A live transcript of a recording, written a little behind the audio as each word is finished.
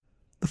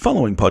The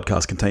following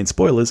podcast contains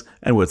spoilers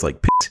and words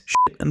like piss,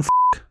 shit, and f***.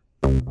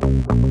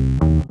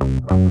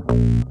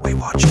 We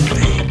watch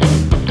TV.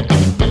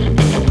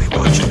 We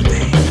watch TV.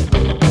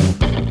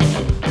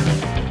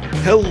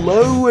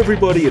 Hello,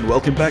 everybody, and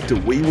welcome back to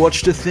We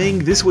Watched a Thing.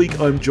 This week,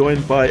 I'm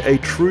joined by a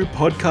true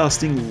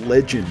podcasting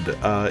legend.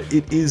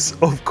 It is,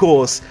 of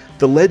course,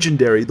 the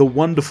legendary, the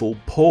wonderful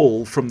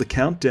Paul from The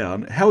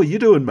Countdown. How are you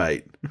doing,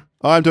 mate?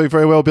 I'm doing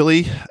very well,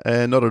 Billy,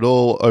 and not at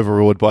all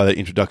overawed by the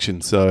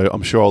introduction. So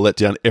I'm sure I'll let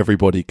down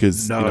everybody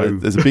because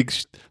there's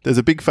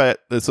a big fat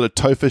sort of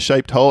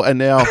Topher-shaped hole, and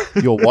now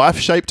your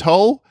wife-shaped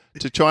hole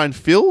to try and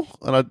fill.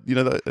 And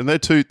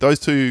those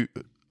two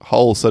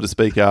holes, so to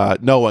speak,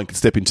 no one can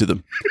step into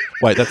them.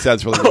 Wait, that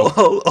sounds really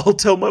wrong. I'll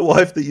tell my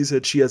wife that you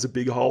said she has a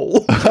big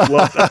hole.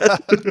 Love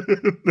that.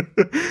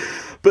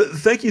 But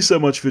thank you so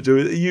much for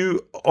doing it.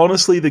 You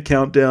honestly, The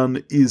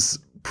Countdown is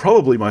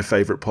probably my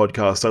favorite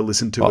podcast. I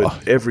listen to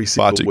it every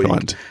single week.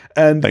 Kind.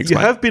 And Thanks, you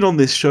mate. have been on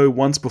this show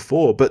once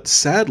before, but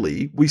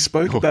sadly, we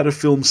spoke about a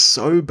film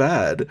so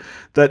bad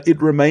that it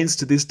remains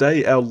to this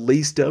day our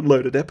least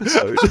downloaded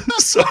episode.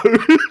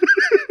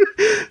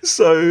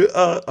 So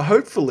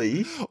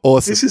hopefully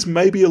Awesome. This is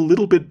maybe a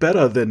little bit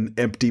better than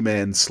Empty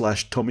Man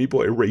 / Tommy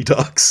Boy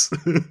Redux.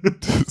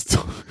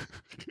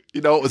 You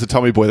know, it was a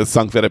Tommy Boy that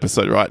sunk that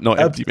episode, right? Not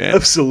Empty Man.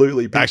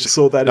 Absolutely. People Actually,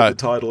 saw that no. in the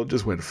title and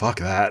just went,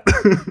 fuck that.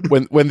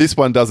 When this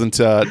one doesn't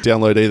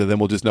download either, then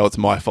we'll just know it's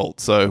my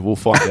fault. So we'll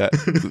find out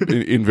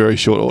in very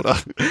short order.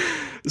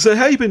 So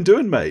how you been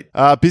doing, mate?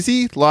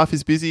 Busy. Life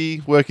is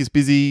busy. Work is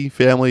busy.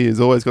 Family has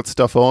always got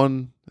stuff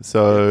on.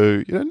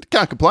 So,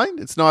 can't complain.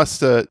 It's nice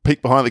to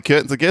peek behind the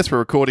curtains, I guess. We're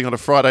recording on a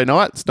Friday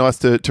night. It's nice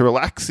to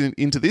relax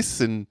into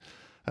this and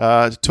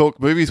to talk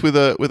movies with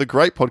a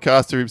great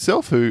podcaster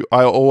himself, who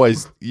I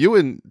always, you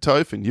and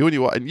Toph and you and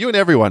your, and you and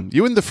everyone,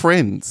 you and the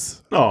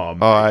friends. Oh,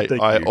 mate,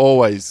 thank I you.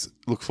 always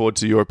look forward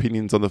to your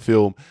opinions on the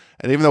film.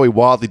 And even though we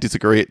wildly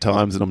disagree at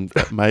times, and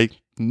that may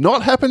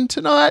not happen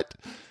tonight,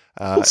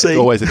 it's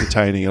always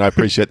entertaining, and I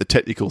appreciate the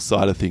technical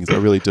side of things. I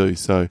really do.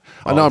 So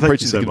I know I'm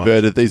preaching to the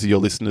converted. These are your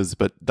listeners,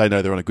 but they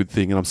know they're on a good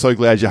thing. And I'm so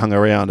glad you hung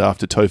around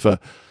after Topher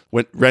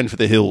ran for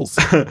the hills.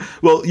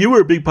 Well, you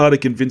were a big part of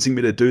convincing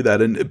me to do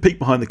that. And peek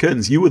behind the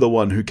curtains, you were the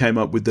one who came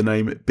up with the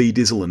name Be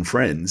Dizzle and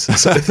Friends.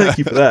 So thank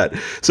you for that.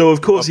 So,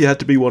 of course, you had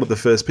to be one of the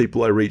first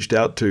people I reached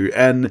out to.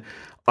 And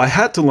I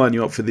had to line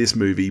you up for this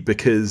movie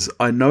because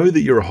I know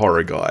that you're a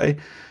horror guy.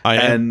 I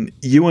am. And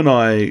you and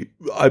I,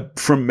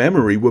 from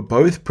memory, were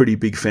both pretty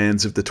big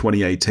fans of the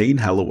 2018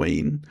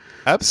 Halloween.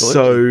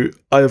 Absolutely. So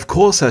I, of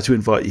course, had to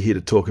invite you here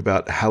to talk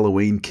about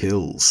Halloween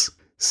Kills.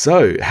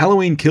 So,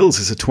 Halloween Kills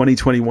is a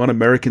 2021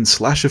 American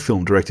slasher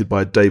film directed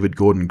by David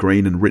Gordon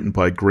Green and written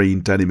by Green,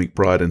 Danny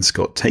McBride, and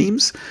Scott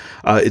Teems.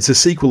 It's a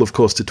sequel, of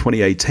course, to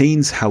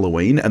 2018's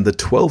Halloween and the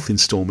 12th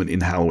installment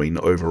in Halloween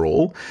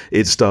overall.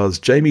 It stars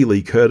Jamie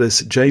Lee Curtis,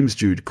 James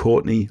Jude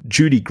Courtney,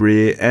 Judy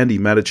Greer, Andy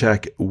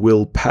Matichak,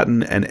 Will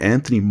Patton, and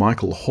Anthony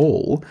Michael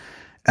Hall.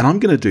 And I'm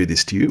going to do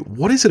this to you.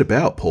 What is it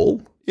about,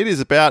 Paul? It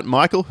is about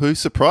Michael, who,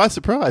 surprise,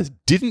 surprise,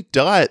 didn't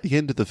die at the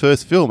end of the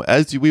first film,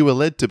 as we were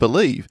led to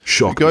believe.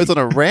 Shocking. He goes on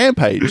a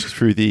rampage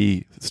through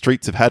the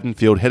streets of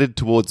Haddonfield, headed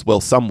towards,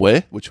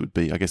 somewhere, which would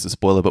be, I guess, a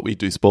spoiler, but we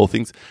do spoil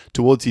things,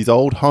 towards his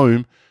old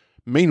home.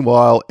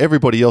 Meanwhile,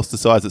 everybody else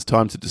decides it's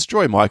time to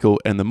destroy Michael,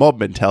 and the mob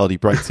mentality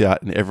breaks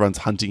out, and everyone's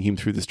hunting him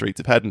through the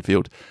streets of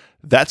Haddonfield.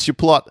 That's your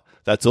plot.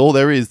 That's all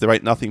there is. There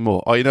ain't nothing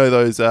more. Oh, you know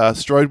those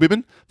Strode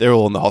women? They're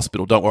all in the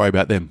hospital. Don't worry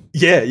about them.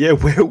 Yeah.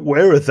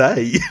 Where are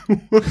they?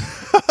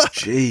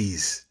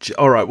 Jeez.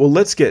 All right. Well,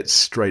 let's get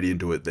straight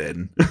into it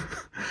then.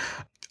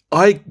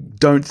 I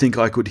don't think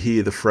I could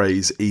hear the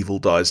phrase "evil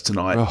dies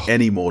tonight"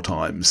 any more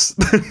times.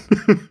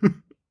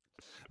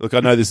 Look,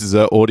 I know this is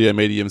an audio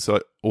medium, so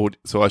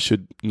I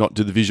should not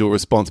do the visual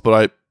response,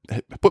 but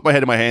I put my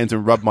head in my hands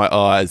and rubbed my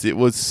eyes. It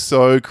was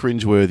so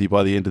cringeworthy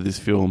by the end of this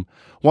film.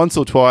 Once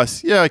or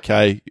twice, yeah,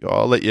 okay,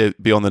 I'll let you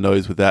be on the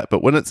nose with that.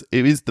 But when it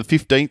is the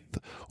 15th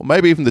or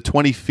maybe even the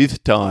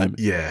 25th time,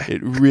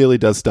 it really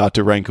does start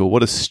to rankle.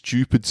 What a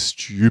stupid,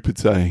 stupid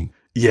saying.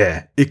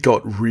 Yeah, it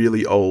got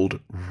really old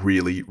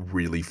really,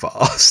 really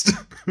fast.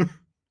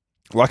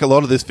 Like a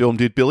lot of this film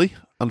did, Billy,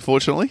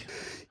 unfortunately.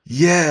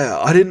 Yeah,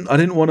 I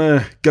didn't want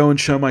to go and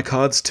show my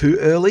cards too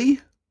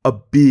early. A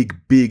big,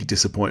 big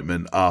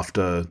disappointment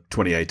after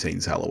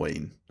 2018's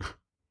Halloween.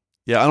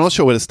 Yeah, I'm not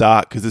sure where to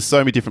start because there's so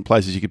many different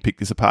places you can pick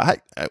this apart.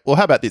 Hey, well,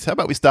 how about this? How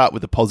about we start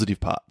with the positive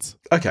parts?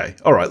 Okay,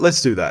 all right,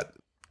 let's do that.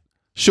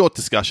 Short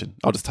discussion.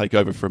 I'll just take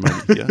over for a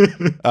moment here.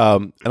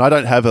 And I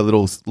don't have a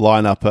little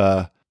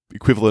lineup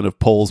equivalent of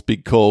Paul's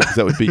big call because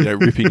that would be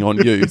ripping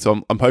on you.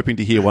 So I'm hoping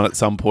to hear one at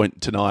some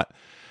point tonight.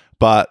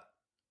 But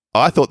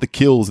I thought the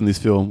kills in this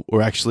film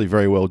were actually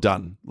very well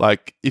done.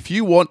 Like, if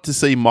you want to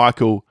see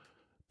Michael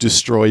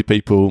destroy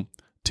people,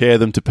 tear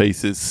them to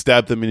pieces,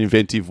 stab them in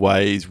inventive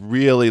ways,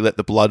 really let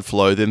the blood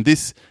flow, then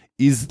this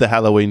is the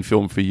Halloween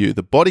film for you.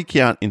 The body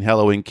count in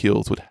Halloween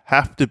Kills would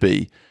have to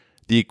be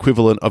the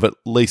equivalent of at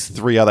least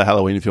 3 other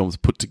Halloween films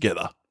put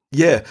together.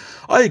 Yeah,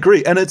 I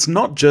agree. And it's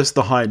not just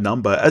the high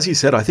number. As you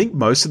said, I think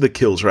most of the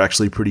kills are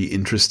actually pretty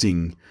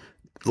interesting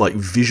like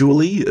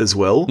visually as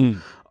well.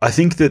 I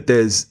think that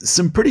there's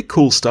some pretty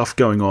cool stuff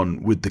going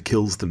on with the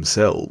kills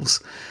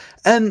themselves.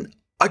 And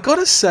I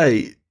gotta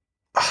say,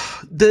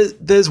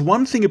 there's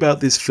one thing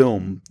about this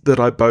film that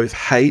I both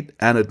hate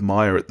and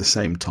admire at the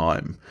same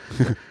time.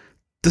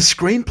 The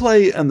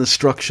screenplay and the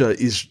structure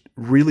is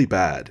really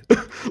bad.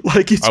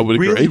 Like, it's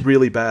really,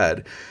 really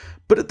bad.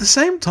 But at the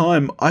same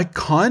time, I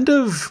kind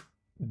of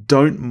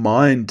don't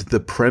mind the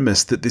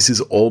premise that this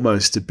is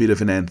almost a bit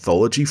of an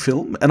anthology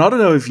film. And I don't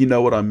know if you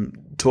know what I'm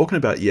talking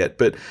about yet,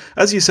 but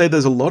as you say,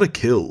 there's a lot of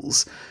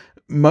kills.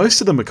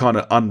 Most of them are kind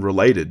of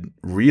unrelated,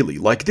 really.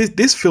 Like,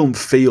 this film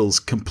feels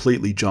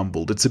completely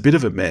jumbled. It's a bit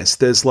of a mess.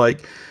 There's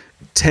like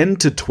 10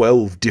 to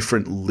 12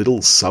 different little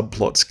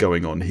subplots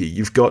going on here.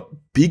 You've got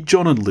Big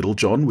John and Little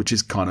John, which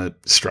is kind of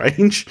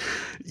strange.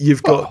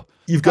 You've got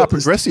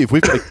progressive.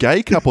 We've got a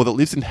gay couple that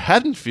lives in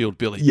Haddonfield,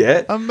 Billy.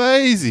 Yeah.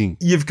 Amazing.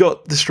 You've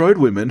got the Strode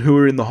women who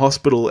are in the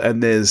hospital,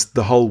 and there's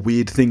the whole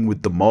weird thing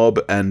with the mob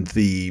and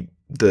the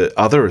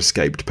other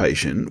escaped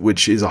patient,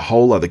 which is a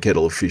whole other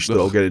kettle of fish that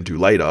I'll get into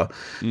later.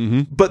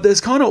 Mm-hmm. But there's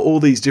kind of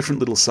all these different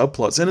little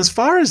subplots. And as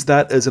far as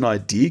that as an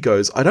idea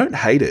goes, I don't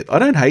hate it. I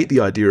don't hate the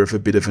idea of a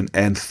bit of an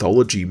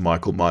anthology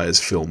Michael Myers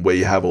film where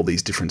you have all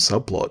these different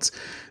subplots.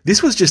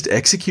 This was just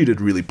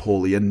executed really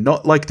poorly, and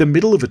not like the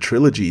middle of a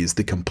trilogy is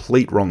the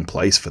complete wrong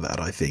place for that,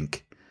 I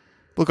think.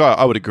 Look,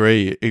 I would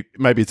agree.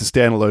 Maybe it's a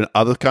standalone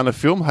other kind of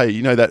film. Hey,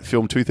 you know that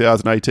film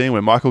 2018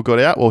 where Michael got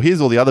out? Well, here's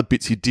all the other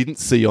bits you didn't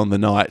see on the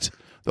night.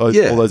 All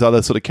those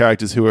other sort of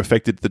characters who are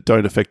affected that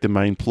don't affect the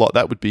main plot.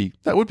 That would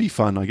be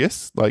fun, I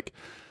guess. Like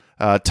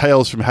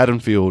Tales from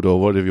Haddonfield or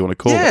whatever you want to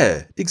call it.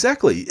 Yeah,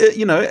 exactly.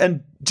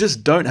 And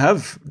just don't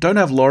have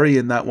Laurie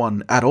in that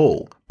one at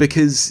all,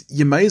 because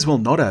you may as well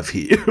not have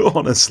here,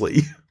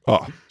 honestly.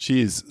 Oh,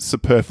 she is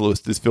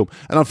superfluous, this film.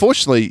 And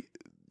unfortunately,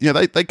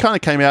 they kind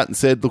of came out and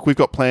said, look, we've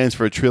got plans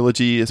for a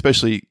trilogy,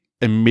 especially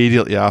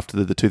immediately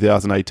after the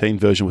 2018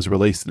 version was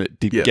released, and it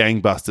did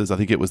gangbusters. I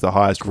think it was the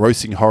highest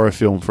grossing horror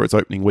film for its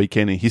opening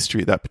weekend in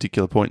history at that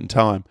particular point in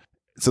time.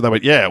 So they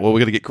went, we're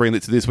going to get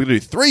greenlit to this. We're going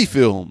to do 3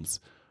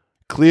 films.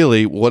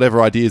 Clearly, whatever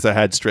ideas they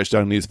had stretched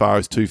only as far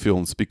as 2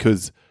 films,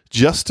 because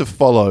just to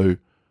follow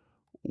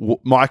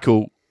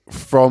Michael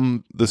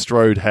from the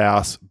Strode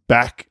house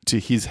back to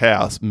his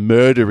house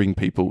murdering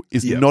people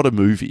is not a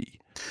movie.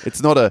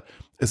 It's not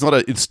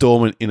an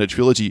installment in a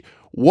trilogy.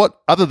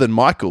 What, other than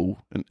Michael,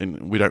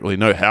 and we don't really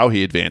know how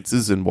he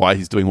advances and why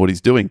he's doing what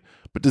he's doing,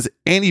 but does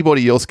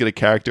anybody else get a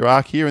character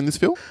arc here in this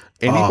film?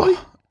 Anybody?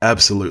 Oh,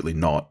 absolutely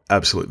not.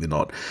 Absolutely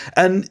not.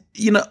 And,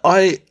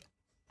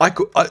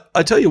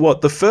 I tell you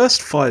what, the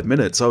first 5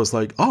 minutes, I was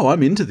like, oh,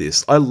 I'm into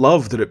this. I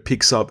love that it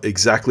picks up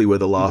exactly where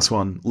the last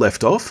one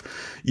left off.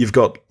 You've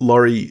got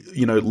Laurie,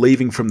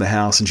 leaving from the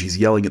house, and she's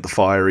yelling at the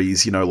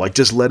fireys, like,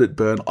 just let it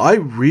burn. I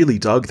really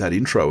dug that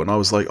intro, and I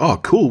was like,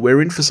 oh, cool,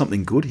 we're in for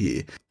something good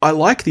here. I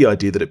like the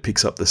idea that it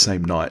picks up the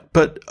same night,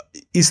 but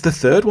is the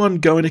third one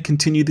going to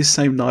continue this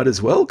same night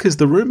as well? Because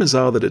the rumors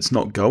are that it's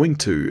not going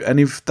to. And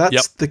if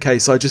that's the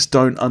case, I just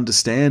don't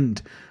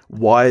understand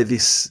why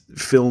this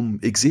film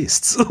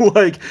exists.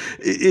 Like,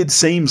 it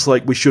seems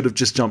like we should have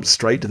just jumped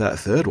straight to that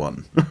third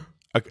one.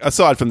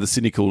 Aside from the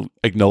cynical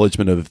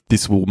acknowledgement of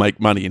this will make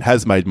money and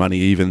has made money,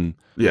 even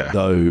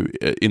though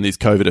in these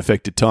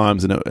COVID-affected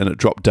times, and it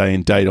dropped day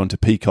and date onto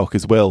Peacock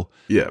as well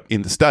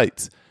in the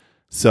States.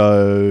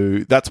 So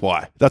that's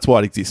why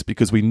it exists,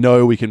 because we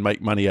know we can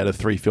make money out of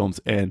 3 films.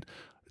 And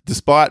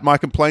despite my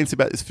complaints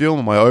about this film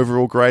and my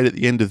overall grade at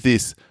the end of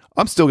this,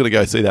 I'm still going to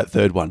go see that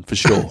third one for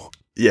sure.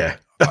 Yeah.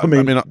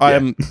 I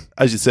am,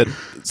 as you said,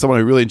 someone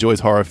who really enjoys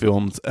horror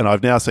films, and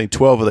I've now seen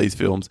 12 of these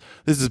films.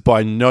 This is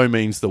by no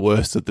means the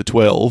worst of the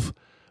 12,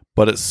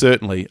 but it's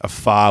certainly a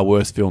far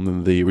worse film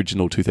than the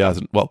original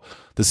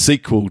the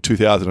sequel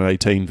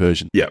 2018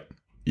 version. Yep.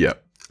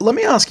 Let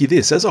me ask you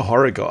this. As a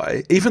horror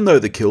guy, even though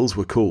the kills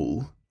were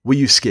cool, were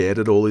you scared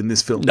at all in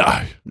this film?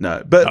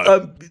 No.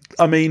 But,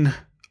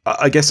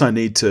 I guess I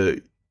need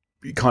to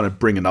kind of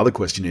bring another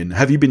question in.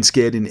 Have you been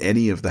scared in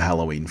any of the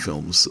Halloween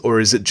films? Or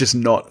is it just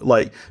not,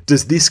 like,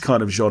 does this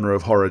kind of genre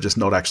of horror just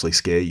not actually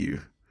scare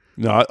you?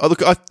 No,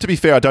 look, to be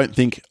fair, I don't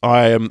think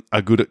I am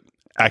a good,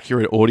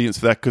 accurate audience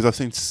for that, because I've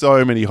seen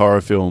so many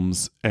horror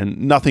films, and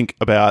nothing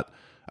about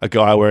a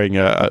guy wearing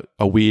a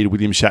weird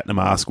William Shatner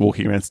mask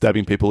walking around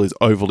stabbing people is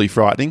overly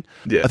frightening.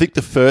 Yeah. I think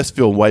the first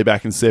film way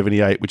back in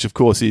 78, which of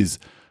course is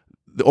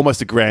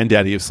almost a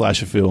granddaddy of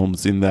slasher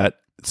films, in that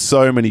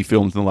so many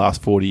films in the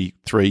last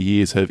 43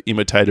 years have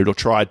imitated or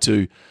tried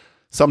to,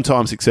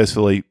 sometimes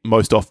successfully,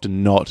 most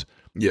often not.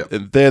 Yeah.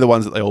 They're the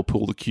ones that they all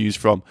pull the cues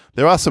from.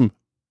 There are some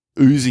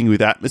oozing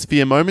with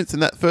atmosphere moments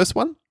in that first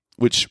one,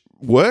 which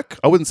work.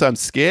 I wouldn't say I'm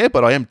scared,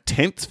 but I am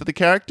tense for the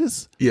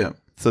characters. Yeah.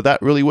 So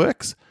that really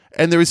works.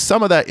 And there is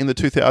some of that in the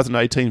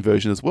 2018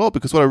 version as well,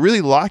 because what I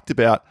really liked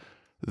about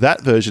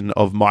that version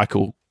of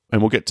Michael,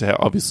 and we'll get to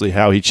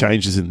how he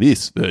changes in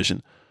this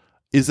version,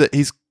 is that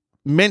he's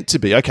meant to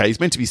be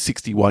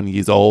 61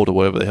 years old or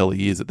whatever the hell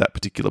he is at that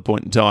particular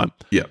point in time.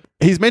 Yeah.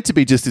 He's meant to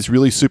be just this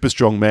really super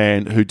strong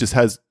man who just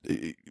has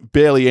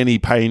barely any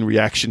pain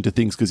reaction to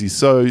things, because he's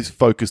so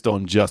focused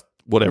on just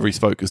whatever he's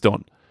focused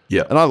on.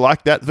 Yeah. And I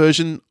like that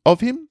version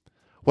of him.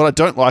 What I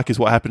don't like is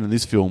what happened in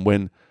this film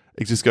when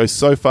it just goes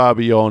so far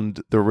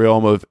beyond the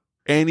realm of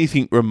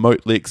anything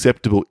remotely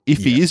acceptable if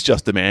he is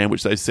just a man,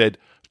 which they've said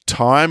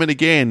time and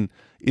again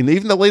in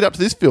even the lead up to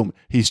this film.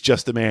 He's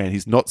just a man.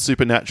 He's not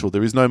supernatural.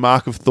 There is no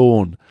mark of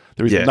thorn.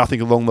 There is nothing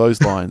along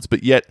those lines.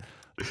 But yet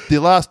the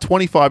last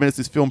 25 minutes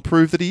of this film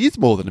prove that he is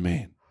more than a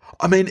man.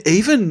 I mean,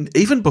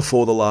 even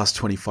before the last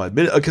 25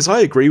 minutes, because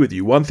I agree with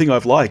you. One thing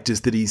I've liked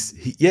is that he's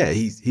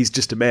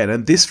just a man.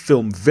 And this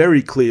film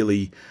very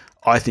clearly,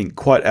 I think,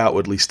 quite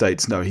outwardly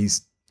states, no,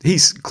 he's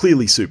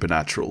clearly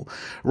supernatural.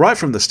 Right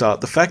from the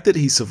start, the fact that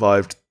he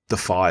survived the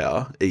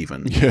fire,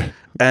 even. Yeah,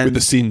 and with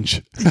the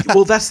singe.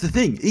 Well, that's the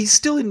thing. He's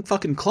still in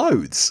fucking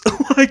clothes.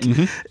 Like,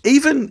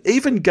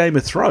 even Game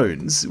of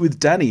Thrones with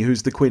Dany,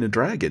 who's the Queen of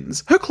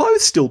Dragons, her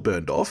clothes still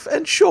burned off.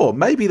 And sure,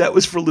 maybe that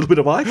was for a little bit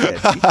of eye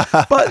candy.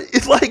 But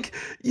it's like,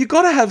 you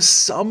got to have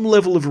some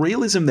level of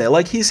realism there.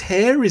 Like, his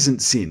hair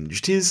isn't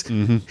singed.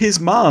 His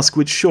mask,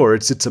 which sure,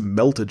 it's a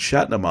melted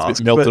Shatner mask.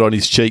 It's melted on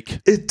his cheek.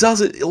 It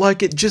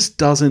just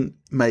doesn't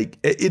make...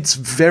 It's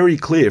very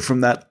clear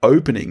from that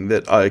opening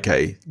that,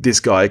 okay,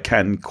 this guy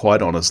can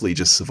quite honestly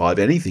just survive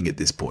anything at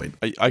this point.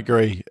 I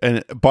agree.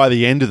 And by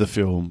the end of the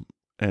film,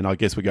 and I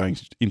guess we're going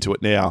into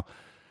it now,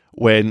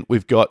 when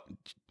we've got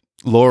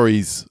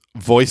Laurie's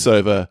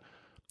voiceover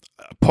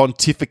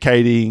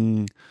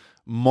pontificating,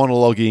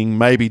 monologuing,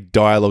 maybe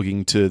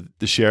dialoguing to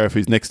the sheriff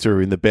who's next to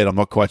her in the bed, I'm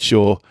not quite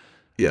sure,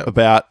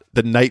 about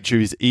the nature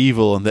of his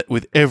evil and that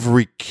with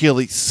every kill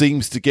he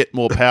seems to get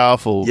more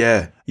powerful.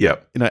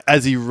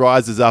 As he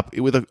rises up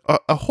with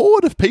a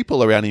horde of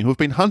people around him who have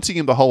been hunting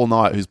him the whole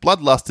night, whose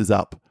bloodlust is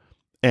up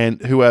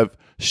and who have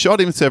shot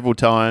him several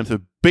times,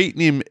 have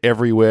beaten him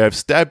everywhere, have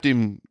stabbed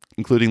him,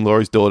 including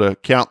Laurie's daughter,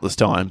 countless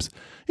times.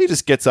 He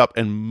just gets up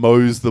and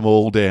mows them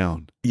all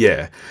down.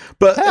 Yeah.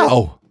 But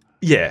how?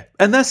 Yeah.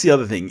 And that's the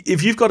other thing.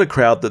 If you've got a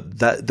crowd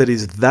that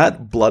is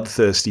that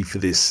bloodthirsty for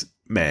this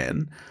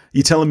man,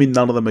 you're telling me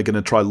none of them are going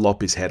to try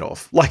lop his head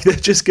off. Like, they're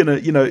just going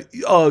to,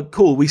 oh,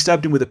 cool, we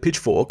stabbed him with a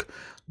pitchfork.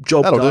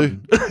 Job That'll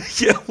done. do.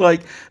 Yeah,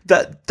 like,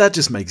 that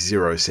just makes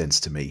zero sense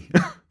to me.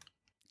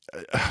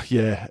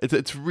 Yeah,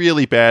 it's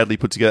really badly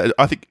put together.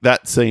 I think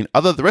that scene,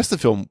 the rest of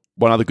the film,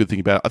 one other good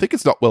thing about it, I think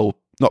it's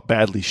not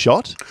badly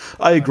shot.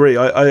 I agree.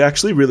 I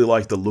actually really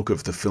like the look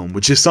of the film,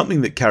 which is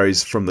something that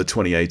carries from the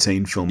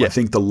 2018 film. Yeah. I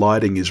think the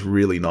lighting is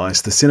really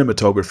nice. The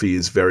cinematography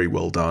is very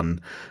well done.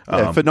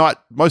 For night,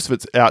 most of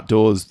it's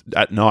outdoors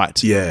at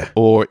night. Yeah.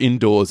 Or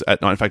indoors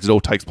at night. In fact, it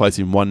all takes place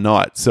in one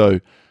night. So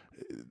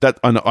that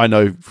I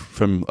know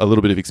from a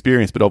little bit of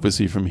experience, but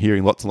obviously from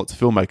hearing lots and lots of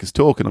filmmakers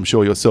talk, and I'm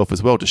sure yourself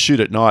as well, to shoot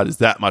at night is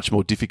that much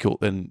more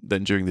difficult than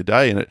during the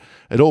day. And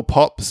it all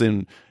pops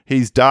and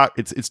he's dark.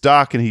 It's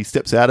dark and he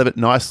steps out of it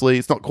nicely.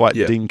 It's not quite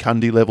Dean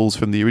Cundy levels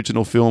from the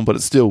original film, but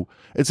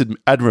it's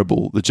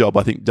admirable, the job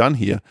I think done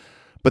here.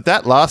 But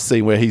that last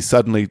scene where he's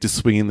suddenly just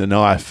swinging the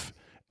knife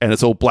and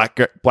it's all black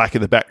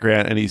in the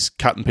background and he's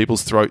cutting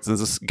people's throats and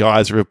there's this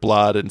geyser of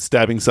blood and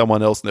stabbing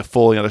someone else and they're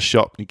falling out of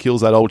shot and he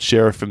kills that old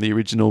sheriff from the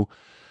original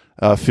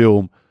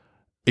film,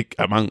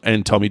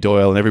 and Tommy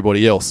Doyle and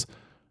everybody else.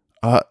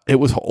 It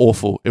was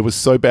awful. It was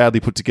so badly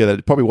put together.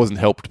 It probably wasn't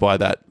helped by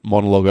that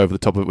monologue over the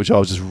top of it, which I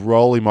was just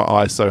rolling my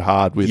eyes so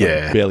hard with.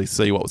 I could barely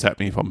see what was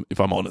happening, if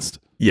I'm honest.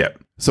 Yeah.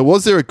 So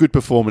was there a good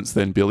performance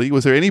then, Billy?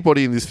 Was there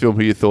anybody in this film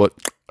who you thought,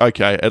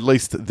 okay, at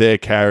least they're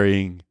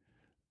carrying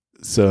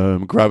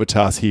some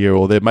gravitas here,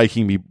 or they're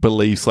making me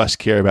believe /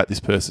 care about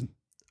this person?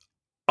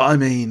 I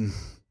mean,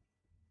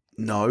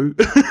 no.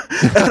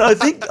 And I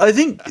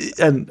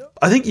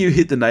think you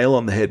hit the nail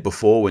on the head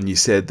before when you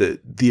said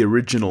that the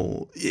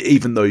original,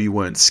 even though you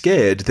weren't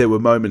scared, there were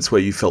moments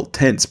where you felt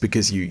tense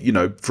because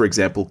you for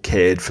example,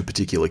 cared for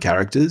particular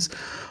characters.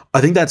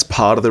 I think that's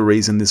part of the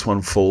reason this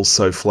one falls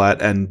so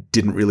flat and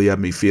didn't really have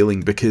me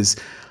feeling, because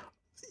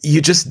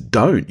you just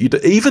don't.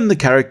 Even the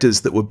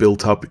characters that were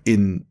built up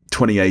in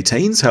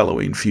 2018's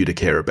Halloween for you to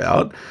care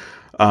about,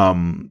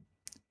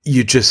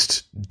 you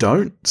just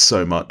don't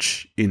so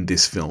much in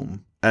this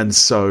film. And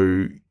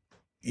so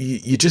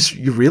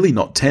you're really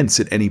not tense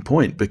at any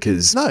point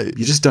because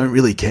you just don't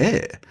really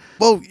care.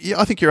 Well, yeah,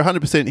 I think you're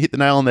 100% hit the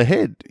nail on the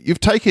head. You've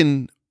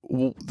taken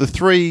the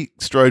three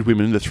Strode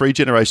women, the three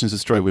generations of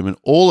Strode women,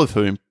 all of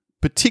whom,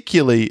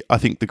 particularly I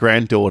think the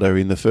granddaughter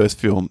in the first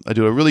film, they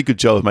do a really good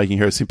job of making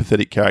her a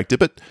sympathetic character.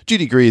 But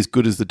Judy Greer is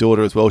good as the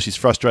daughter as well. She's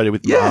frustrated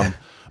with Mum.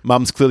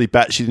 Mum's clearly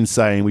batshit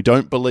insane. We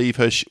don't believe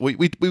her.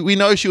 We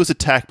know she was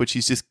attacked, but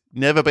she's just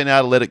never been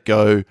able to let it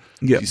go.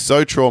 Yep. She's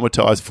so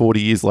traumatized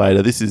 40 years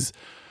later.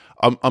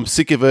 I'm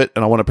sick of it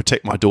and I want to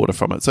protect my daughter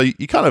from it. So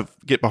you kind of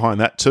get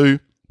behind that too.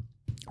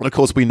 And of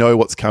course we know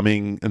what's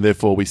coming and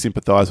therefore we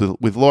sympathize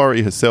with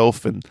Laurie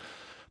herself, and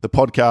the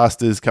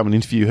podcasters come and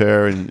interview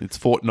her, and it's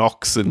Fort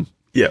Knox, and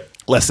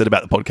less said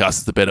about the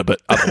podcasters the better,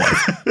 but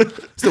otherwise.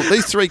 Still,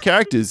 these three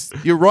characters,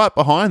 you're right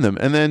behind them.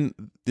 And then,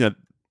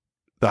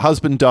 the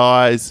husband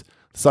dies,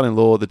 the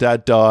son-in-law, the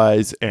dad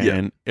dies,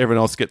 and everyone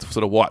else gets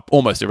sort of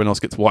almost everyone else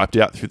gets wiped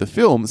out through the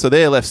film. So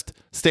they're left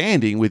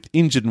standing with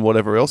injured and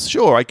whatever else.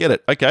 Sure, I get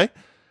it. Okay.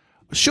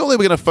 surely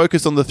we're going to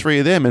focus on the three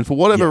of them. And for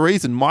whatever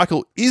reason,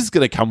 Michael is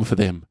going to come for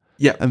them.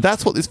 Yeah. And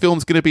that's what this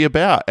film's going to be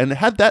about. And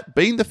had that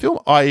been the film,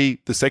 i.e.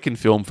 the second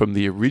film from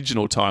the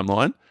original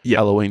timeline,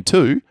 Halloween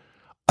 2,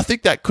 I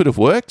think that could have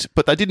worked,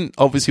 but they didn't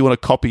obviously want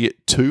to copy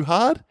it too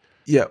hard.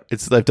 Yeah.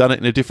 They've done it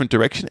in a different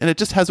direction, and it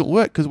just hasn't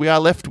worked because we are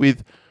left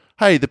with,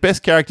 hey, the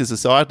best characters are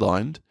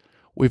sidelined.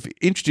 We've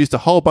introduced a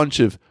whole bunch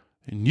of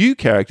new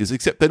characters,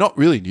 except they're not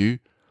really new.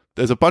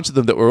 There's a bunch of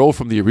them that were all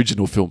from the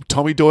original film.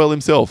 Tommy Doyle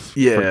himself,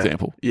 for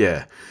example.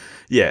 Yeah.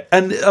 Yeah.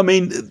 And I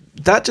mean,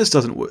 that just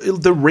doesn't work.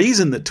 The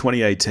reason that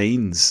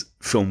 2018's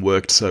film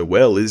worked so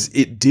well is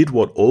it did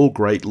what all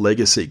great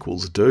Lego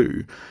sequels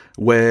do,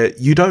 where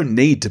you don't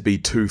need to be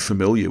too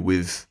familiar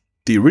with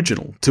the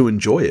original to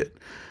enjoy it.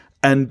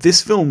 And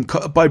this film,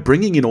 by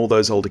bringing in all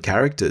those older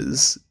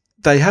characters,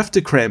 they have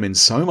to cram in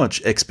so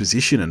much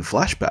exposition and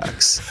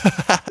flashbacks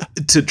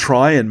to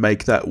try and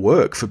make that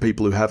work for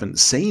people who haven't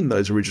seen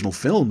those original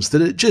films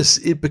that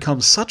it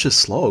becomes such a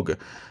slog.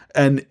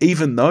 And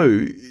even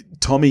though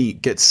Tommy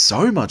gets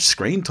so much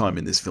screen time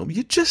in this film,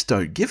 you just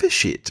don't give a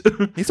shit.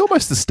 He's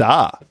almost the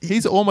star.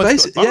 He's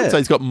almost, I would say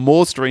he's got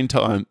more screen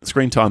time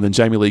than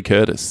Jamie Lee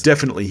Curtis.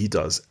 Definitely he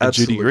does.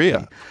 Absolutely. Judy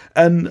Greer.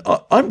 And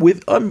I'm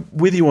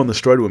with you on The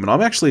Stroder Women.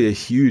 I'm actually a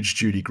huge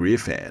Judy Greer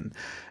fan.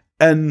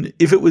 And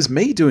if it was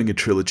me doing a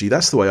trilogy,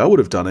 that's the way I would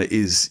have done it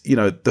is,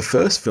 the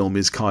first film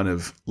is kind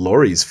of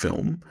Laurie's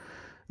film.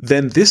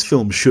 Then this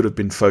film should have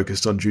been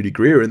focused on Judy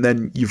Greer, and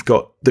then you've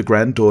got the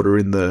granddaughter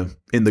in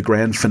the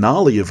grand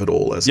finale of it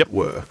all, as it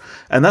were.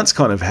 And that's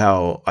kind of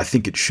how I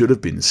think it should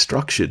have been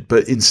structured.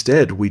 But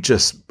instead,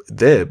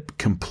 they're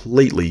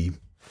completely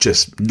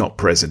just not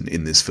present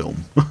in this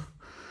film.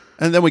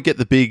 And then we get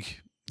the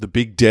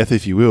big death,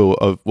 if you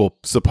will,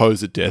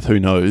 supposed death, who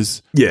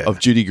knows, of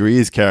Judy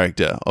Greer's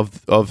character,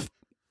 of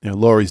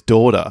Laurie's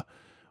daughter,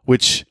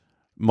 which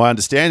my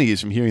understanding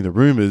is from hearing the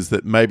rumors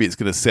that maybe it's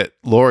going to set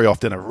Laurie off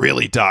down a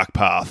really dark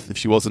path if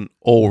she wasn't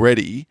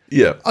already.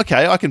 Yeah.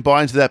 Okay, I can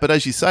buy into that, but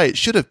as you say, it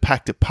should have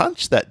packed a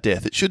punch, that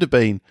death. It should have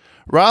been,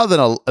 rather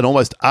than an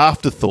almost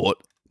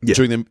afterthought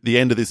during the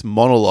end of this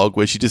monologue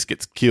where she just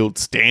gets killed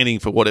standing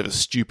for whatever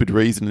stupid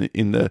reason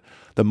in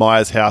the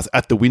Myers house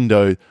at the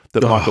window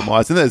that Michael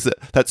Myers. And there's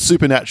that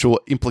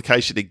supernatural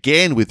implication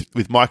again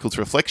with Michael's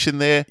reflection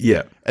there.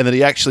 Yeah. And then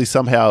he actually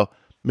somehow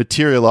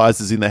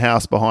materializes in the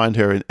house behind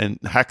her and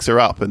hacks her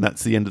up, and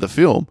that's the end of the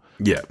film.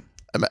 Yeah.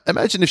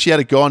 Imagine if she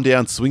had gone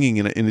down swinging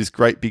in this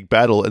great big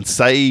battle and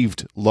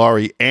saved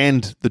Laurie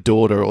and the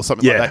daughter or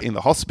something like that in the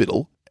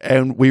hospital,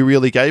 and we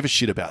really gave a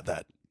shit about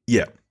that.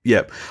 Yeah.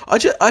 Yeah.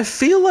 I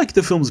feel like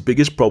the film's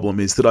biggest problem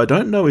is that I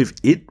don't know if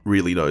it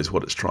really knows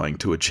what it's trying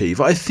to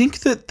achieve. I think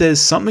that there's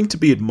something to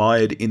be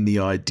admired in the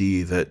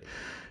idea that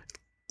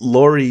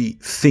Laurie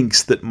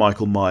thinks that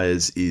Michael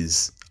Myers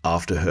is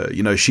after her.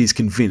 She's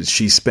convinced.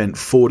 She's spent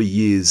 40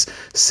 years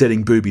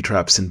setting booby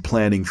traps and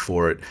planning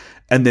for it.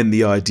 And then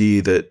the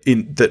idea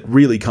that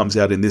really comes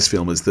out in this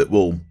film is that,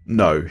 well,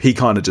 no, he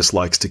kind of just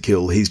likes to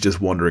kill. He's just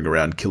wandering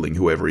around killing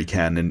whoever he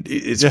can. And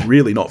it's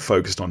really not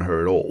focused on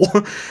her at all.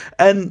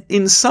 And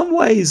in some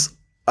ways,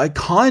 I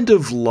kind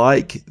of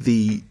like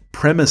the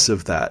premise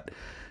of that.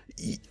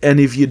 And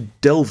if you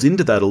delved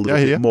into that a little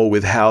bit more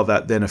with how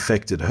that then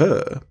affected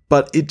her,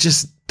 but it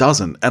just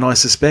doesn't. And I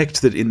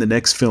suspect that in the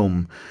next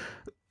film,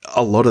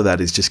 a lot of that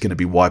is just going to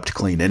be wiped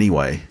clean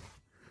anyway.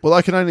 Well,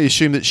 I can only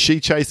assume that she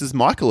chases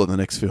Michael in the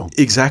next film.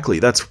 Exactly.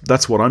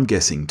 That's what I'm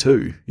guessing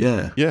too.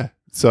 Yeah. Yeah.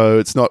 So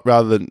it's not,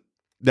 rather than,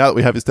 now that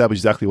we have established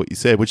exactly what you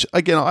said, which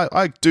again,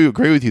 I do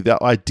agree with you.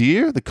 That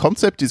idea, the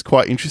concept is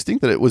quite interesting,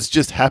 that it was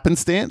just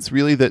happenstance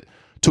really that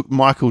took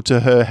Michael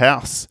to her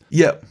house.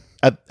 Yeah.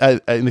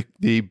 In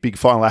the big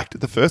final act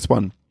of the first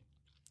one.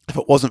 If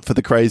it wasn't for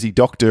the crazy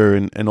doctor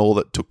and all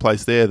that took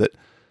place there, that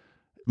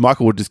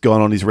Michael would have just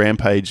gone on his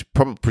rampage,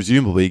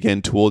 presumably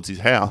again towards his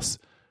house,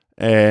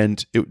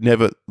 and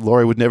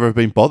Laurie would never have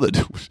been bothered.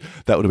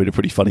 That would have been a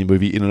pretty funny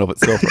movie in and of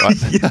itself, right?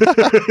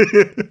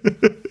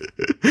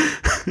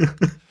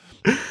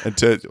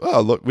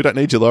 And look, we don't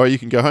need you, Laurie. You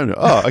can go home now.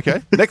 Oh,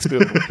 okay. Next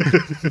film.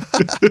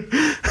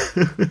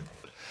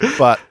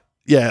 But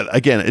yeah,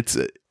 again, it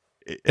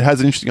has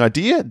an interesting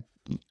idea.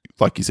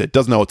 Like you said,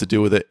 doesn't know what to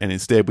do with it, and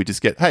instead we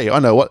just get, hey, I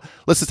know what,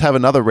 let's just have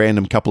another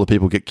random couple of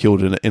people get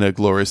killed in a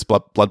glorious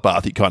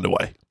bloodbathy kind of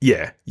way.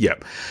 Yeah, yeah.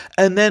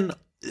 And then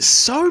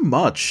so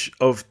much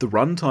of the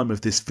runtime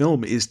of this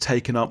film is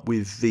taken up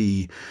with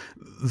the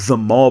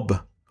mob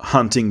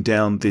hunting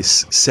down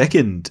this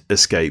second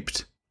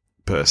escaped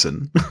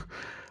person.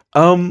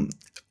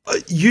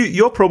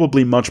 You're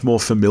probably much more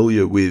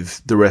familiar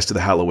with the rest of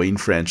the Halloween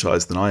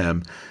franchise than I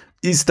am.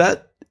 Is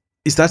that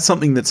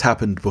something that's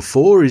happened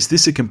before? Is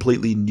this a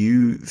completely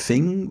new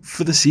thing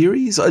for the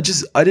series? I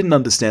didn't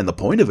understand the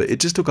point of it.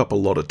 It just took up a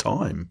lot of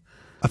time.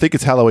 I think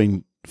it's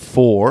Halloween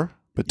 4,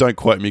 but don't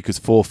quote me because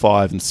 4,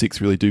 5, and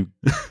 6 really do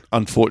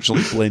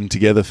unfortunately blend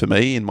together for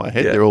me in my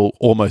head. Yeah. They're all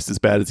almost as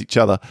bad as each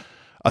other.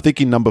 I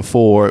think in number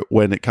 4,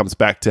 when it comes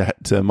back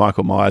to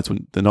Michael Myers,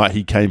 when the night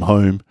he came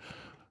home,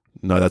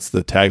 no, that's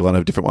the tagline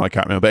of a different one, I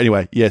can't remember. But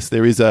anyway, yes,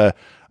 there is a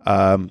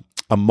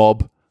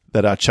mob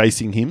that are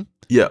chasing him.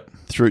 Yeah.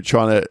 through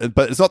trying to,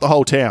 but it's not the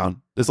whole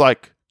town. There's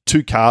like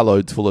 2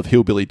 carloads full of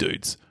hillbilly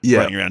dudes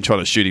running around trying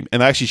to shoot him.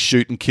 And they actually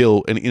shoot and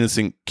kill an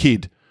innocent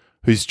kid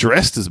who's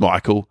dressed as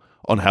Michael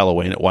on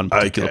Halloween at one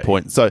particular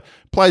point. So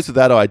plays with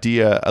that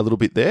idea a little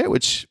bit there,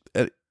 which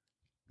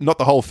not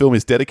the whole film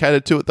is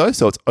dedicated to it though,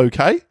 so it's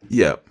okay.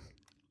 Yeah.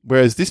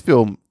 Whereas this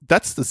film,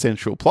 that's the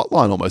central plot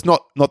line almost.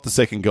 Not the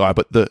second guy,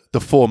 but the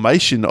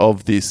formation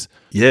of this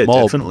mob.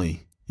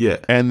 Definitely. Yeah.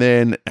 And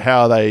then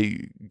how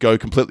they go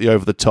completely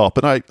over the top.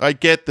 And I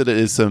get that it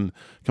is some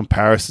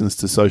comparisons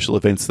to social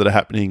events that are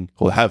happening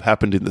or have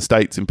happened in the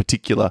States in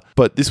particular.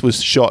 But this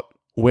was shot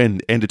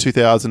when? End of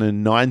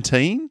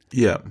 2019?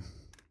 Yeah.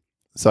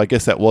 So I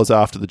guess that was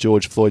after the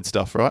George Floyd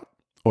stuff, right?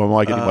 Or am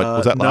I getting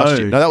was that last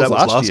year? No, that was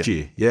last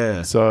year.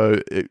 Yeah. So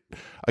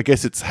I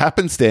guess it's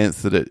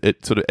happenstance that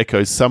it sort of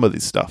echoes some of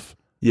this stuff,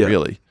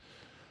 really.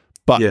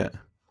 But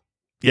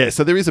yeah,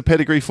 so there is a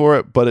pedigree for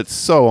it, but it's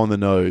so on the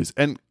nose.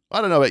 And I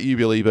don't know about you,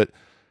 Billy, but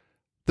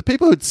the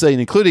people who'd seen,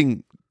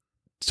 including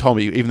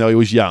Tommy, even though he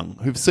was young,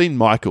 who've seen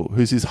Michael,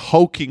 who's this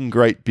hulking,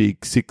 great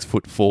big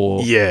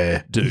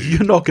 6'4" dude.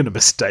 You're not going to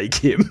mistake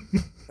him.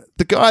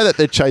 The guy that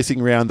they're chasing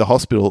around the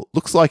hospital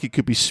looks like it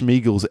could be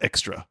Schmiegel's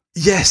extra.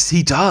 Yes,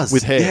 he does.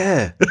 With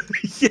hair.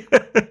 Yeah.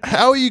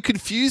 How are you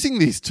confusing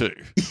these two?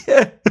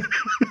 Yeah.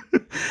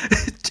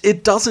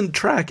 It doesn't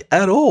track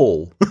at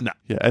all. No.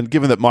 Yeah, and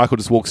given that Michael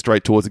just walks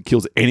straight towards and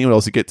kills anyone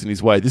else who gets in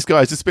his way, this guy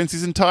has just spent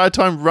his entire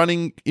time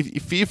running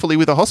fearfully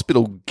with a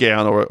hospital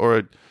gown or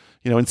a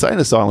insane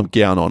asylum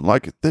gown on.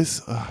 Like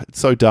this, it's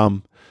so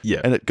dumb. Yeah.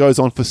 And it goes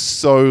on for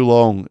so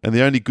long. And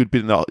the only good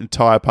bit in the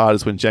entire part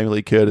is when Jamie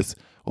Lee Curtis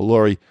or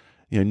Laurie,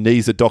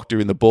 knees a doctor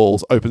in the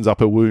balls, opens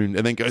up a wound,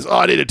 and then goes, "Oh,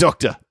 I need a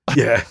doctor."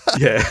 Yeah.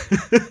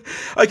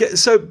 Okay,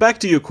 so back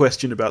to your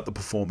question about the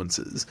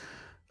performances.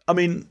 I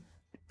mean,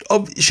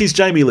 she's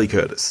Jamie Lee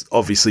Curtis.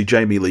 Obviously,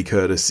 Jamie Lee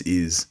Curtis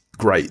is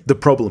great. The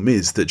problem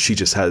is that she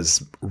just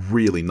has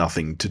really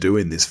nothing to do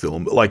in this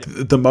film. Like,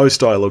 the most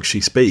dialogue she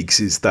speaks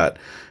is that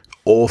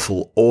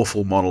awful,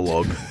 awful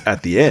monologue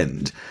at the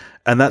end,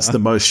 and that's the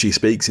most she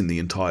speaks in the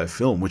entire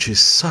film, which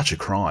is such a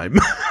crime.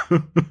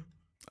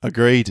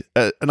 Agreed.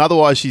 And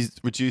otherwise, she's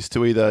reduced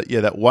to either,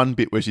 that one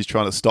bit where she's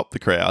trying to stop the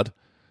crowd,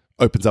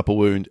 opens up a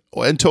wound,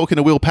 and talking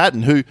to Will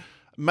Patton, who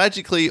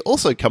magically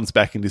also comes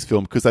back in this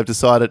film because they've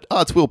decided,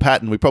 it's Will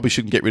Patton, we probably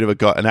shouldn't get rid of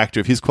an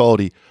actor of his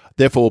quality,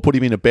 therefore we'll put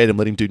him in a bed and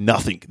let him do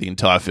nothing the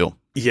entire film.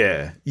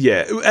 Yeah.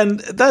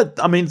 And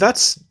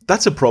that's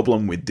a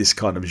problem with this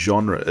kind of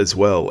genre as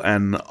well.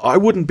 And I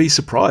wouldn't be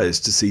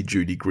surprised to see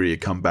Judy Greer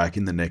come back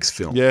in the next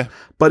film. Yeah.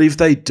 But if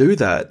they do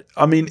that,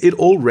 it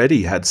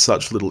already had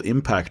such little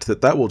impact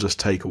that will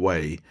just take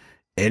away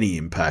any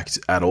impact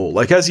at all.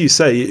 Like, as you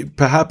say,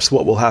 perhaps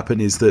what will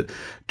happen is that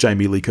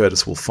Jamie Lee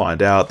Curtis will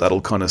find out, that'll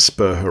kind of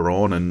spur her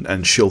on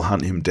and she'll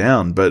hunt him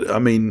down. But,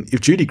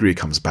 if Judy Greer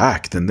comes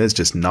back, then there's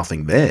just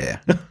nothing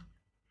there.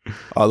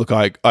 Oh, look,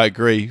 I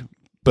agree.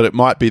 But it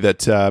might be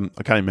that I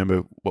can't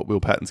remember what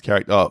Will Patton's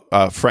character,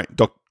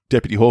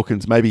 Deputy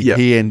Hawkins. Maybe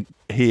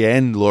he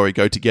and Laurie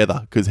go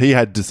together because he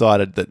had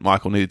decided that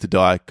Michael needed to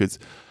die. Because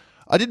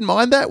I didn't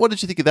mind that. What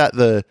did you think of that?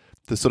 The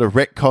sort of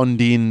retconned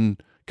in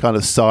kind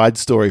of side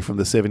story from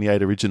the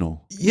 78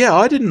 original. Yeah,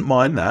 I didn't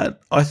mind that.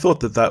 I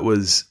thought that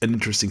was an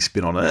interesting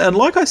spin on it. And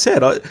like I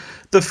said,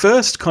 the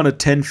first kind of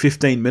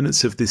 10-15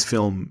 minutes of this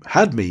film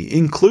had me,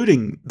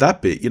 including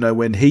that bit.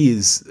 When he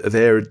is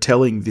there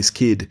telling this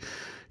kid,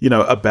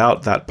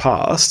 about that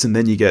past, and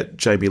then you get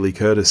Jamie Lee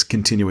Curtis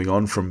continuing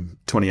on from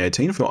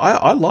 2018 film.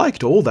 I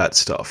liked all that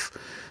stuff.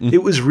 Mm. It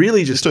was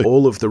really just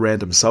all of the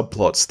random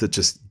subplots that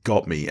just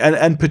got me.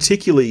 And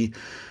particularly,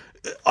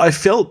 I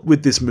felt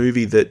with this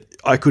movie that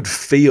I could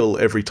feel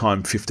every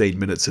time 15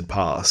 minutes had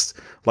passed.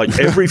 Like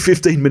every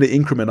 15-minute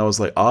increment, I was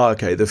like,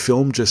 okay, the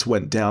film just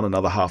went down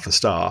another half a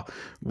star.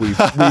 We've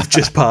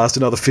just passed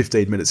another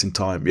 15 minutes in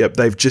time. Yep,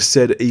 they've just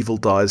said evil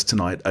dies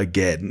tonight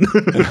again.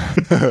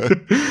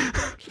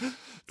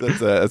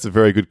 That's a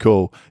very good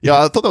call.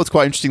 Yeah, I thought that was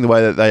quite interesting the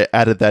way that they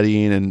added that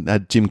in and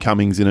had Jim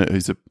Cummings in it,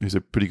 who's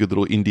a pretty good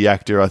little indie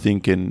actor, I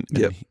think. And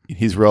in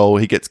his role,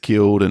 he gets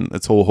killed, and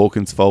it's all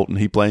Hawkins' fault, and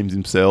he blames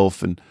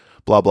himself, and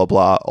blah blah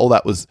blah. All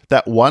that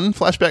one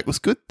flashback was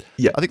good.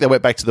 Yeah, I think they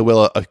went back to the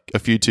well a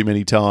few too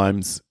many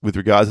times with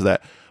regards to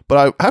that.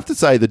 But I have to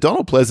say, the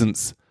Donald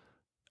Pleasance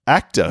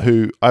actor,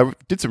 who I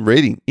did some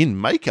reading in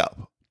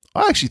makeup,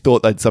 I actually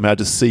thought they'd somehow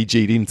just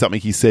CG'd in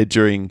something he said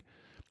during,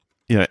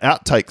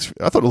 outtakes.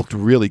 I thought it looked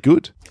really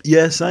good.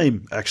 Yeah,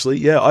 same, actually.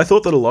 Yeah, I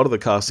thought that a lot of the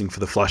casting for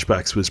the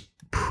flashbacks was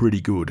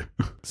pretty good.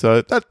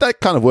 So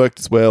that kind of worked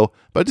as well.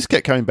 But I just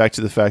kept coming back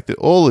to the fact that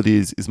all it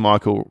is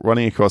Michael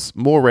running across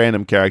more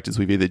random characters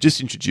we've either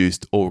just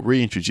introduced or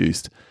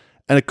reintroduced.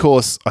 And of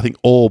course, I think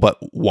all but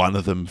one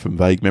of them from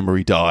vague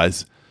memory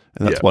dies.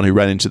 And that's one who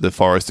ran into the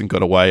forest and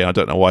got away. I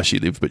don't know why she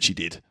lived, but she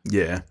did.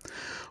 Yeah.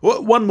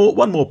 Well, one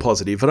more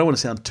positive. I don't want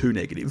to sound too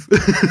negative.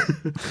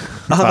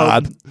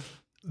 Hard.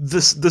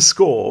 The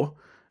score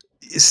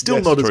is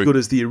still not as good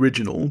as the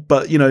original,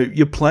 but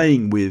you're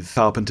playing with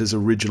Carpenter's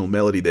original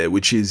melody there,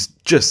 which is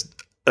just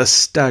a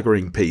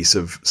staggering piece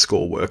of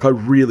score work. I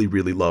really,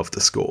 really love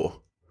the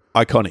score.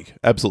 Iconic,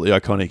 absolutely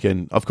iconic.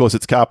 And of course,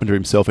 it's Carpenter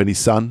himself and his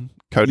son,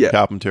 Cody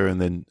Carpenter, and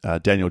then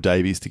Daniel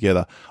Davies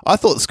together. I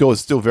thought the score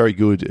was still very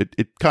good.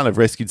 It kind of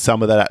rescued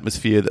some of that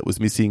atmosphere that was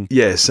missing.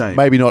 Yeah, same.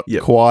 Maybe not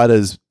quite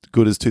as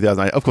good as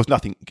 2008. Of course,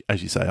 nothing,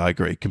 as you say, I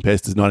agree,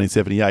 compares to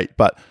 1978.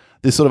 But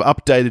this sort of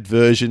updated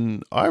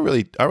version, I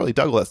really dug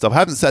all that stuff. I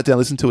haven't sat down and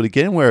listened to it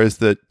again, whereas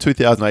the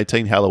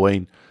 2018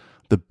 Halloween,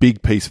 the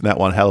big piece from that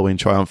one, Halloween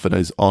Triumphant,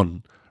 is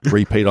on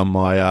repeat on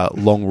my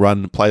long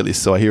run playlist,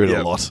 so I hear it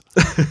a lot.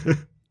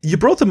 You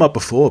brought them up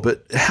before,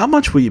 but how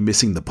much were you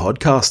missing the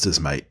podcasters,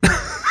 mate?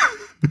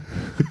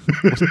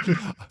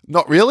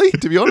 Not really,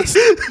 to be honest.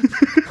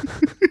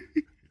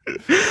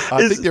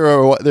 I think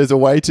there's a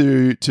way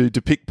to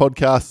depict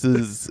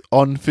podcasters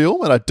on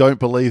film, and I don't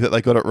believe that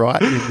they got it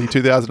right in the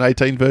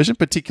 2018 version,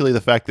 particularly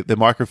the fact that the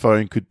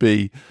microphone could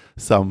be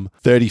some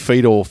 30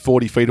 feet or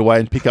 40 feet away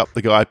and pick up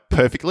the guy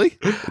perfectly.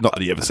 Not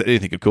that he ever said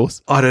anything, of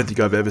course. I don't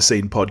think I've ever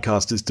seen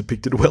podcasters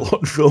depicted well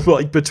on film,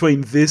 like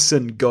between this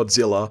and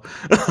Godzilla.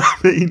 I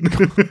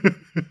mean...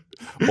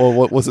 Or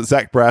what was it,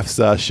 Zach Braff's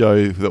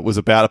show that was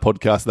about a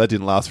podcast? That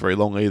didn't last very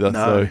long either.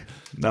 No.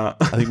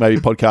 I think maybe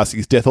podcasting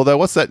is death. Although,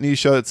 what's that new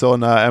show that's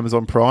on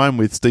Amazon Prime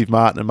with Steve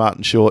Martin and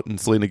Martin Short and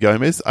Selena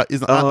Gomez? Aren't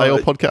they all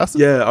podcasters?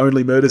 Yeah,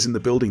 Only Murders in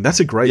the Building. That's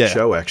a great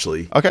show,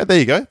 actually. Okay, there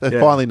you go. They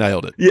finally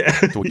nailed it. Yeah.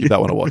 So we'll give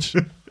that one a watch.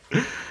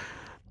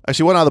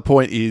 Actually, one other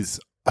point is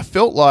I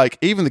felt like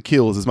even the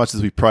kills, as much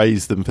as we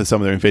praise them for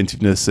some of their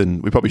inventiveness,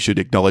 and we probably should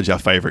acknowledge our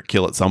favourite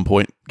kill at some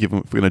point, given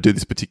if we're going to do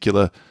this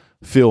particular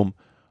film,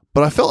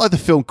 but I felt like the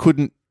film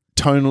couldn't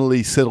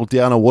tonally settle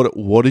down on what it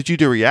wanted you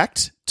to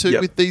react to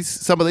with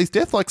some of these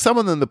deaths. Like some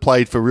of them that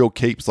played for real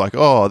keeps, like,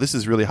 oh, this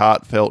is really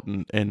heartfelt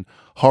and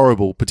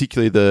horrible,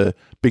 particularly the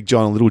Big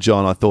John and Little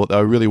John. I thought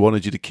they really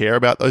wanted you to care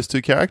about those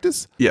two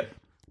characters. Yeah.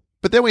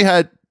 But then we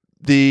had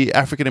the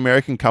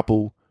African-American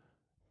couple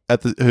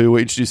who were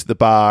introduced at the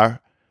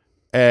bar,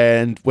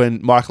 and when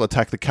Michael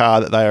attacked the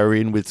car that they are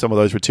in with some of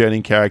those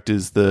returning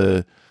characters,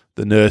 the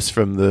nurse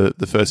from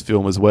the first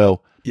film as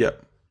well. Yeah.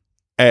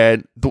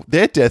 And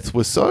their deaths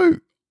were so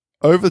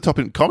over the top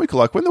and comical.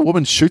 Like when the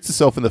woman shoots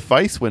herself in the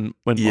face when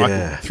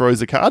Michael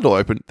throws the car door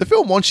open, the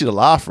film wants you to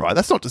laugh, right?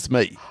 That's not just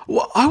me.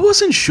 Well, I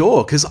wasn't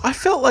sure because I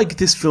felt like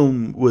this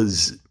film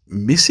was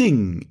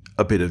missing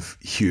a bit of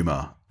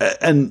humour.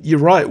 And you're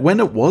right,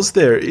 when it was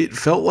there, it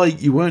felt like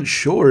you weren't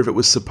sure if it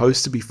was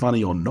supposed to be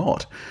funny or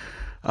not.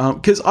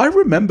 Because I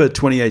remember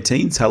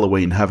 2018's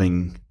Halloween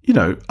having,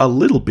 a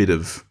little bit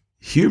of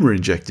humour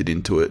injected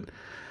into it.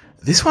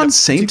 This one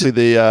seemed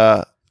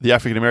to... The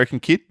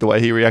African-American kid, the way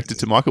he reacted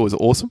to Michael was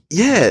awesome.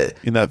 Yeah.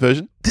 In that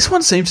version. This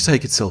one seemed to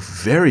take itself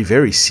very,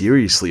 very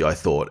seriously, I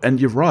thought.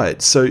 And you're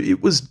right. So it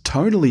was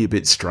tonally a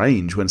bit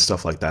strange when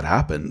stuff like that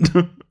happened.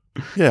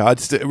 Yeah,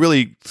 it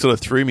really sort of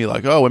threw me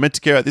like, oh, we're meant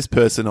to care about this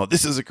person, or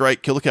this is a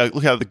great kill. Look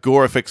how the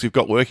gore effects we've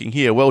got working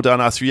here. Well done,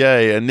 us,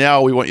 yay. And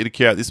now we want you to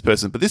care about this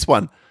person. But this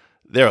one,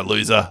 they're a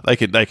loser. They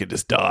could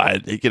just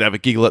die. You can have a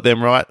giggle at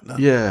them, right?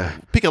 Yeah.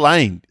 Pick a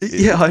lane.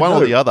 Yeah, it's one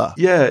or the other.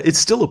 Yeah, it's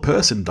still a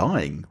person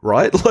dying,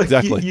 right? Like,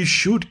 exactly. You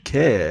should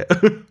care.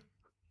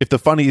 If the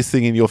funniest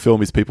thing in your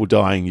film is people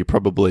dying, you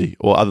probably,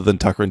 or other than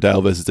Tucker and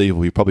Dale versus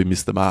Evil, you probably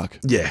missed the mark.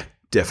 Yeah,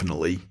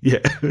 definitely.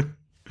 Yeah.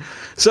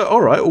 So,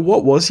 all right,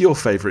 what was your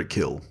favourite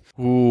kill?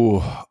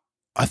 Ooh,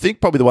 I think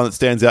probably the one that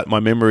stands out in my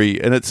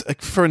memory, and it's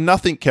for a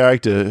nothing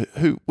character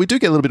who we do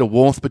get a little bit of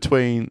warmth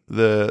between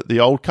the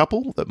old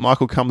couple that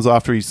Michael comes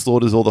after he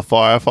slaughters all the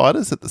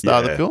firefighters at the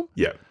start of the film.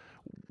 Yeah.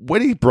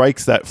 When he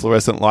breaks that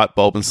fluorescent light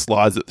bulb and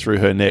slides it through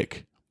her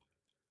neck,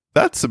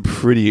 that's some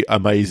pretty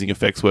amazing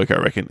effects work, I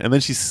reckon. And then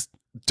she's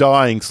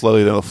dying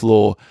slowly on the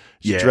floor.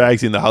 She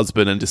drags in the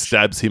husband and just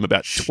stabs him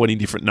about 20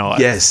 different knives.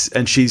 Yes,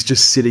 and she's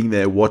just sitting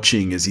there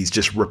watching as he's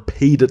just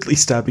repeatedly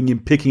stabbing him,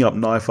 picking up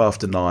knife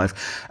after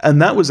knife. And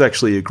that was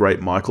actually a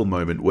great Michael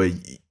moment where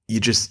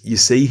you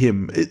see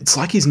him, it's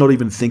like he's not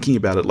even thinking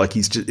about it, like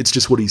it's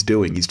just what he's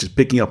doing. He's just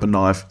picking up a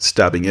knife,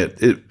 stabbing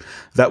it.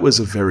 That was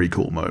a very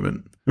cool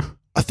moment.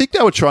 I think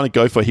they were trying to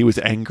go for he was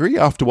angry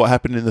after what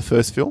happened in the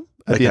first film.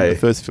 At the end of the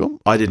first film.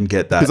 I didn't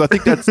get that. Because I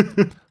think that's...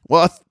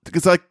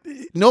 because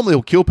normally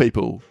he'll kill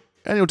people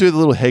and he'll do the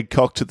little head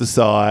cock to the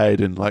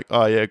side and like,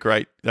 oh yeah,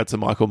 great. That's a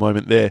Michael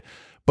moment there.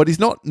 But he's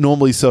not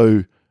normally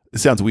so... It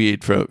sounds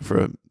weird for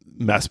a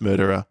mass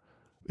murderer.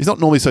 He's not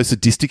normally so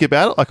sadistic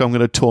about it. Like, I'm going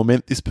to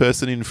torment this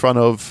person I'm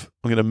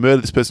going to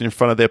murder this person in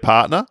front of their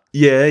partner.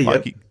 Yeah,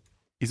 like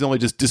he's normally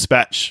just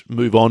dispatch,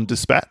 move on,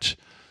 dispatch.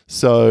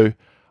 So...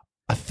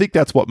 I think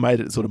that's what made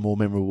it sort of more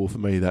memorable for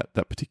me, that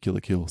particular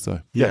kill.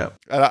 So yeah.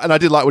 And I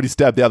did like when he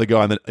stabbed the other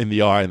guy in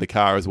the eye in the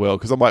car as well,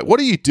 because I'm like, what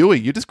are you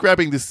doing? You're just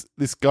grabbing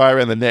this guy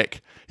around the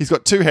neck. He's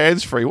got two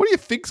hands free. What do you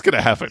think's going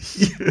to happen?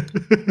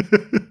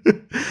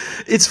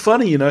 It's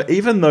funny,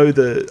 even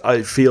though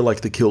I feel like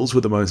the kills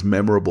were the most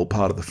memorable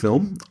part of the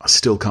film, I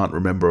still can't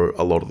remember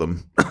a lot of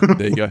them.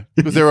 There you go.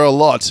 Because there are a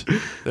lot.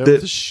 There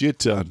was a shit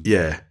ton.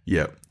 Yeah.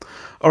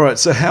 All right,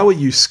 so how are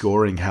you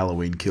scoring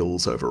Halloween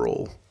Kills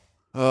overall?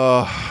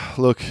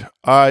 Look,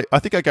 I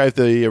think I gave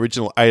the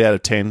original 8 out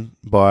of 10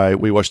 by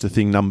We Watched the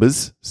Thing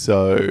numbers.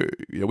 So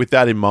with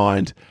that in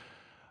mind,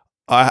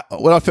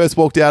 when I first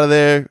walked out of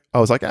there, I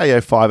was like, oh yeah,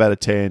 5 out of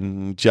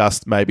 10,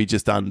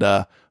 just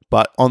under.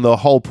 But on the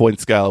whole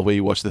point scale,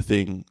 We Watched the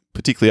Thing,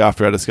 particularly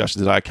after our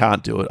discussions, I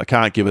can't do it. I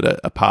can't give it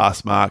a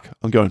pass mark.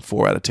 I'm going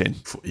 4 out of 10.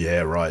 Yeah,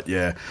 right.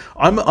 Yeah,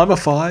 I'm a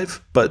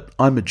 5, but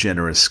I'm a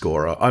generous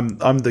scorer.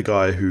 I'm the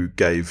guy who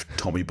gave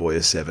Tommy Boy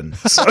a 7.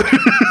 So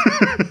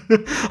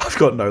I've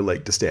got no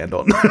leg to stand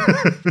on.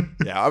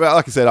 Yeah, I mean,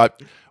 like I said,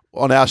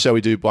 on our show we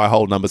do by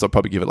whole numbers. I'd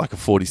probably give it like a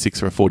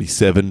 46 or a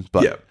 47.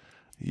 But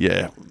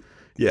yeah.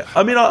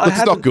 I mean,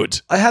 it's not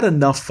good. I had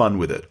enough fun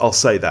with it. I'll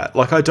say that.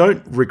 Like, I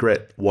don't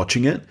regret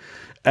watching it.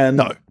 And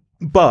no.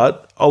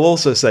 But I'll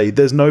also say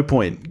there's no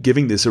point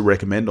giving this a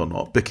recommend or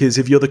not, because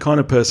if you're the kind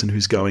of person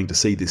who's going to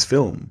see this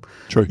film,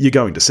 True. You're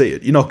going to see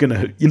it. You're not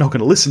going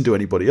to listen to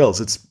anybody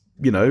else. It's,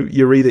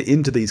 you're either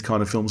into these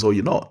kind of films or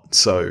you're not.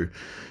 So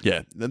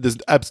yeah, there's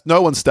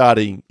no one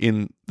starting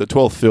in the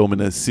 12th film in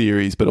a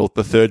series, but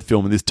the third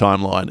film in this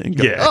timeline and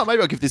go,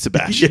 maybe I'll give this a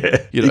bash.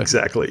 Yeah,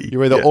 exactly.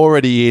 You're either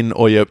already in,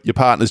 or your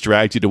partner's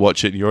dragged you to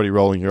watch it and you're already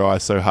rolling your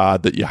eyes so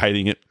hard that you're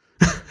hating it.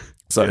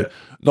 So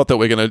not that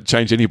we're going to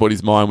change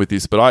anybody's mind with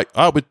this, but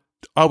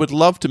I would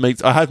love to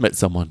meet. I have met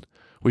someone.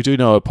 We do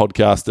know a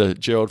podcaster,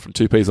 Gerald from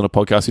Two Peas on a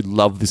Podcast, who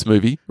loved this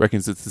movie.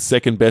 Reckons it's the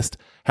second best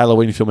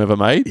Halloween film ever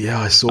made. Yeah,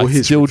 I saw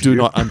his. Still review. do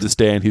not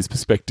understand his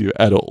perspective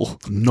at all.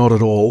 Not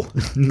at all.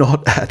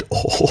 Not at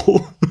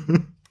all.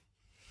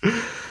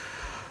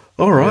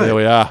 All right. There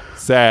we are.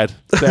 Sad.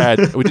 We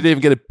didn't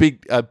even get a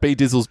big B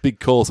Dizzle's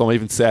big call, so I'm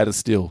even sadder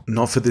still.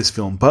 Not for this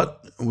film,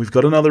 but we've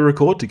got another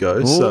record to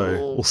go,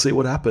 so we'll see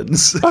what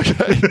happens.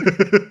 Okay.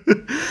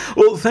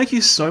 Well, thank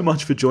you so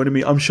much for joining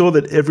me. I'm sure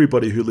that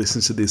everybody who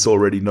listens to this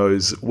already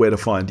knows where to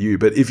find you,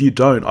 but if you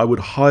don't, I would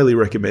highly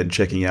recommend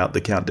checking out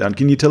The Countdown.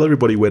 Can you tell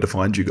everybody where to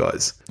find you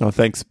guys? Oh,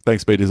 thanks, B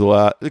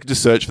Dizzle. You can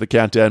just search for The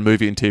Countdown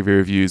movie and TV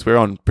reviews. We're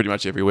on pretty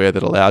much everywhere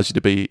that allows you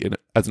to be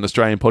as an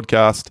Australian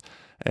podcast.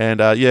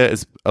 And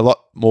it's a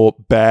lot more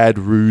bad,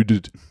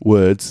 rude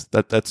words.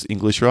 That's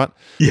English, right?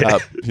 Yeah.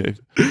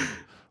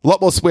 A lot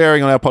more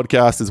swearing on our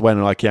podcast is when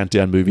I count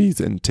down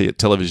movies and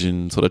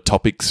television sort of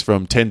topics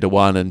from 10 to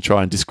 1 and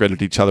try and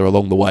discredit each other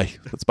along the way.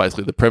 That's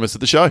basically the premise of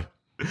the show.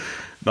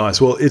 Nice.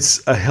 Well,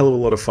 it's a hell of a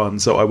lot of fun,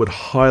 so I would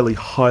highly,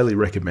 highly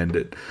recommend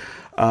it.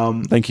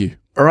 Thank you.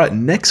 All right,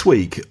 next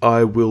week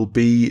I will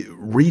be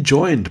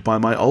rejoined by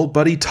my old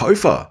buddy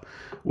Topher.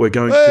 We're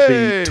going to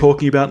be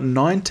talking about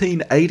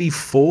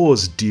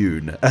 1984's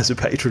Dune as a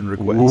patron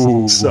request.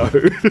 Ooh. So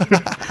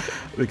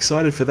I'm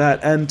excited for that.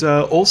 And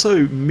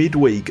also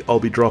midweek, I'll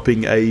be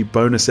dropping a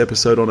bonus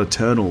episode on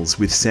Eternals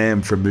with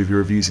Sam from Movie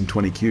Reviews in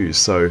 20 Qs.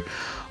 So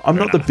I'm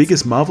not the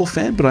biggest Marvel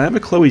fan, but I am a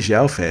Chloe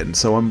Zhao fan.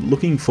 So I'm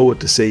looking forward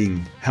to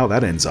seeing how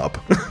that ends up.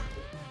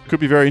 Could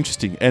be very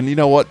interesting. And you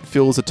know what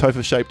fills a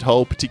Topher-shaped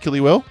hole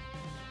particularly well?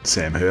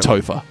 Sam Hurley.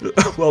 Topher.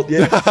 Well,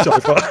 yeah,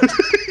 Topher.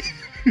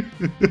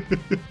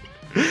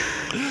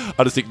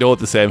 I just ignored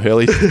the Sam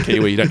Hurley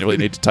Kiwi. You don't really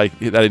need to take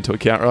that into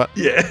account, right?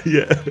 Yeah.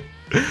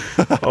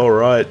 All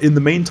right. In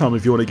the meantime,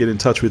 if you want to get in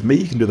touch with me,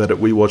 you can do that at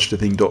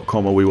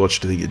wewatchedathing.com or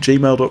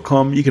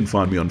wewatchedathing@gmail.com. You can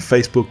find me on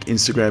Facebook,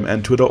 Instagram,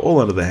 and Twitter,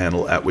 all under the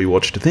handle at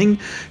wewatchedathing.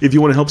 If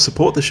you want to help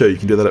support the show, you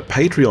can do that at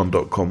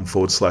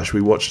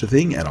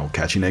patreon.com/wewatchedathing, and I'll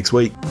catch you next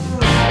week.